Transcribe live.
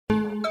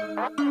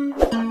Sandara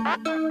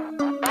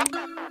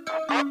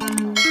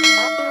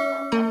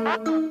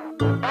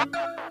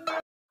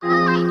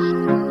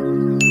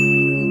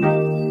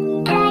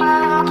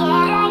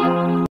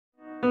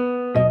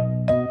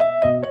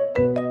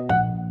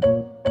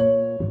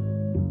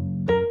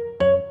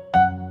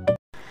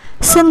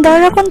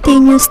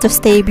continues to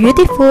stay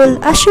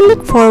beautiful as she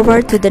looks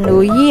forward to the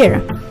new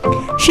year.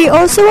 She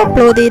also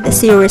uploaded a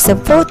series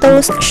of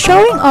photos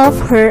showing off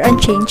her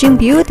unchanging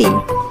beauty.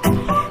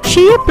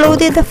 She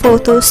uploaded the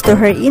photos to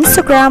her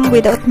Instagram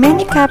without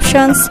many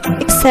captions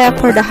except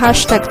for the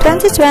hashtag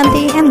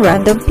 2020 and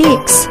random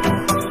pics.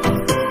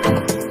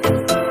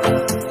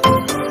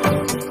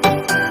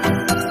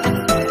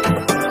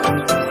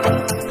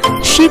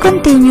 She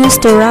continues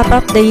to wrap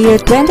up the year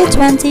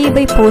 2020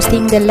 by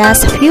posting the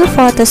last few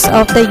photos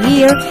of the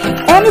year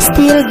and is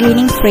still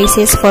gaining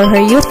praises for her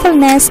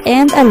youthfulness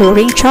and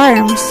alluring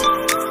charms.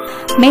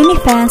 Many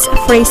fans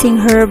praising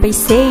her by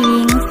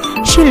saying,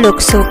 "She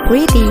looks so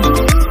pretty,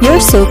 you're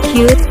so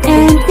cute,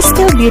 and is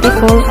still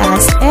beautiful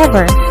as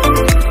ever."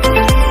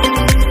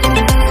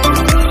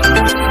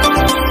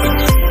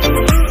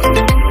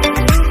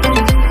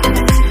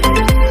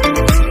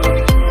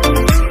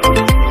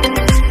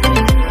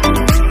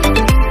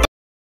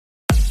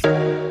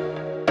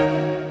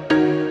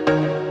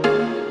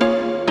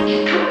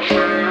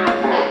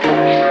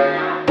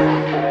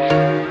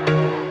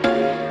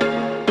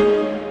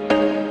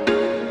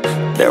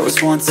 There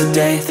was once a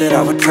day that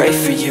I would pray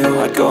for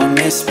you. I'd go and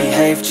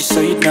misbehave just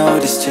so you'd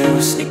notice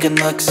too. Sneaking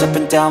looks up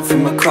and down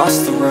from across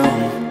the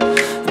room.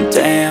 And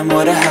damn,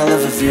 what a hell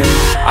of a view.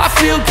 I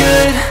feel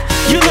good,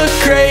 you look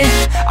great,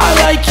 I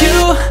like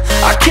you,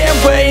 I can't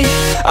wait.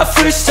 A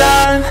first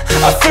time,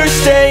 a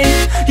first date.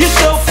 You're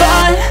so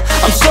fine,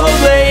 I'm so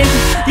late.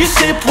 You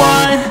sip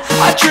wine,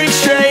 I drink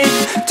straight.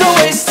 Don't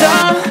waste